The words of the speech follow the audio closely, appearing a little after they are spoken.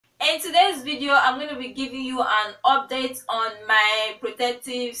In today's video, I'm going to be giving you an update on my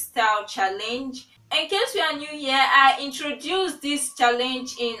protective style challenge. In case you are new here, I introduced this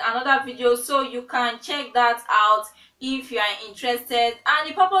challenge in another video, so you can check that out if you are interested. And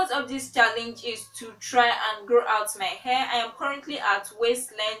the purpose of this challenge is to try and grow out my hair. I am currently at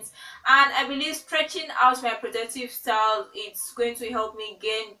waist length, and I believe stretching out my protective style, it's going to help me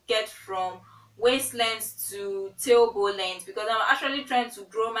get from waist length to tailbone length, because I'm actually trying to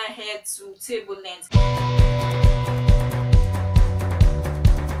grow my hair to tailbone length.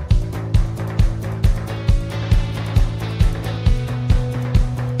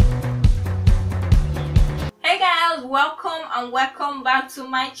 Hey guys, welcome back to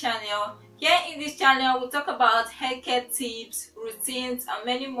my channel. Here in this channel, we talk about hair care tips, routines, and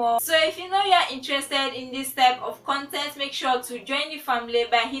many more. So if you know you're interested in this type of content, make sure to join the family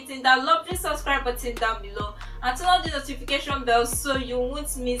by hitting that lovely subscribe button down below and turn on the notification bell so you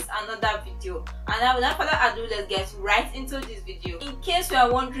won't miss another video. And now without further ado, let's get right into this video. In case you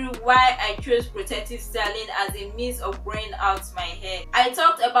are wondering why I chose protective styling as a means of growing out my hair, I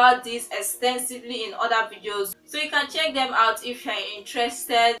talked about this extensively in other videos, so you can check them out if you're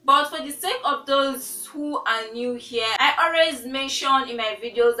interested. But for the sake of those who are new here, I always mention in my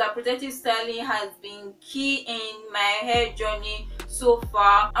videos that protective styling has been key in my hair journey so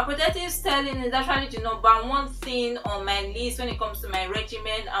far, and protective styling is actually the #1 thing on my list when it comes to my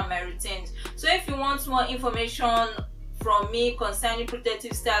regimen and my routines. So if you want more information from me concerning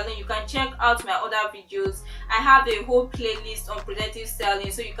protective styling, you can check out my other videos. I have a whole playlist on protective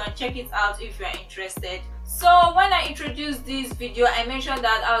styling, so you can check it out if you are interested. So when I introduced this video, I mentioned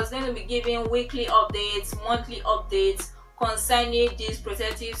that I was going to be giving weekly updates, monthly updates concerning this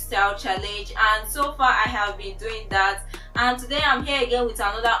protective style challenge, and so far I have been doing that, and today I'm here again with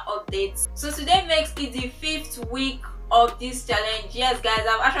another update. So today makes it the 5th week of this challenge. Yes guys,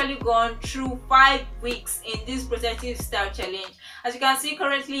 I've actually gone through 5 weeks in this protective style challenge. As you can see,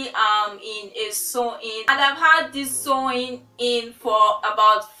 currently I'm in a sew-in, and I've had this sewing in for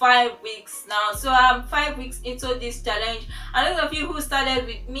about 5 weeks now. So I'm 5 weeks into this challenge, and those of you who started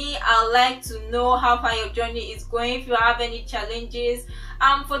with me, I'd like to know how far your journey is going, if you have any challenges.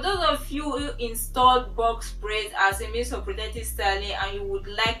 For those of you who installed box sprays as a means of protective styling and you would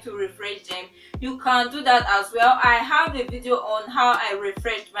like to refresh them, you can do that as well. I have a video on how I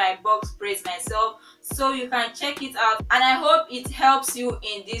refreshed my box sprays myself, so you can check it out, and I hope it helps you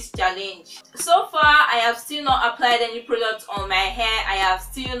in this challenge. So far I have still not applied any product on my hair. I have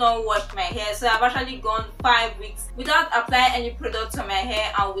still not washed my hair, so I've actually gone 5 weeks without applying any product on my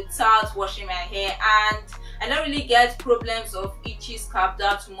hair and without washing my hair, and I don't really get problems of itchy scalp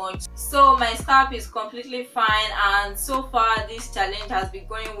that much. So my scalp is completely fine, and so far this challenge has been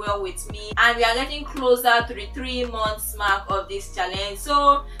going well with me, and we are getting closer to the 3 months mark of this challenge.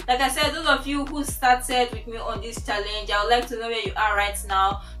 So like I said, those of you who started with me on this challenge, I would like to know where you are right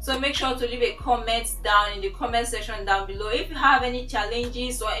now. So make sure to leave a comment down in the comment section down below. If you have any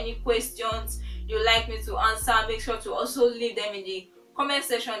challenges or any questions you'd like me to answer, make sure to also leave them in the comment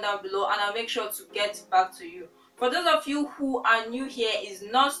section down below, and I'll make sure to get back to you. For those of you who are new here, it's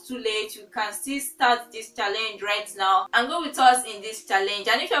not too late. You can still start this challenge right now and go with us in this challenge.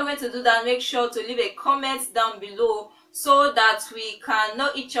 And if you're going to do that, make sure to leave a comment down below so that we can know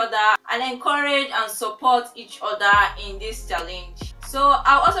each other and encourage and support each other in this challenge. So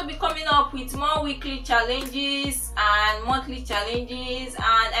I'll also be coming up with more weekly challenges and monthly challenges, and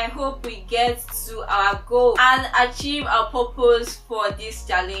I hope we get to our goal and achieve our purpose for this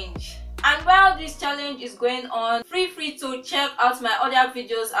challenge. And while this challenge is going on, feel free to check out my other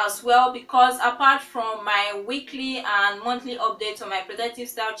videos as well, because apart from my weekly and monthly updates on my protective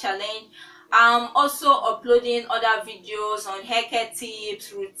style challenge, I'm also uploading other videos on hair care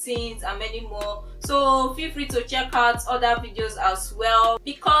tips, routines, and many more. So feel free to check out other videos as well,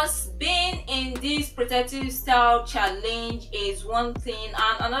 because being in this protective style challenge is one thing,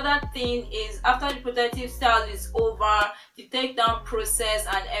 and another thing is after the protective style is over, the takedown process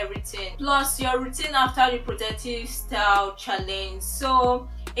and everything, plus your routine after the protective style challenge. So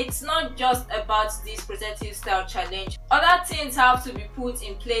it's not just about this protective style challenge. Other things have to be put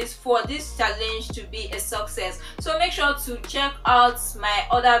in place for this challenge to be a success. So make sure to check out my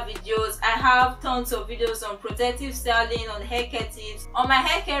other videos. I have tons of videos on protective styling, on hair care tips, on my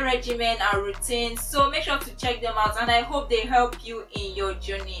hair care regimen and routines. So make sure to check them out, and I hope they help you in your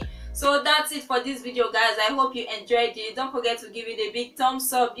journey. So that's it for this video guys. I hope you enjoyed it. Don't forget to give it a big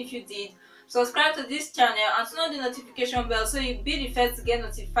thumbs up if you did. Subscribe to this channel and turn on the notification bell so you'll be the first to get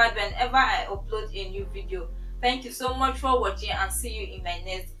notified whenever I upload a new video. Thank you so much for watching, and see you in my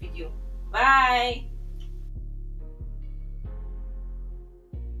next video. Bye.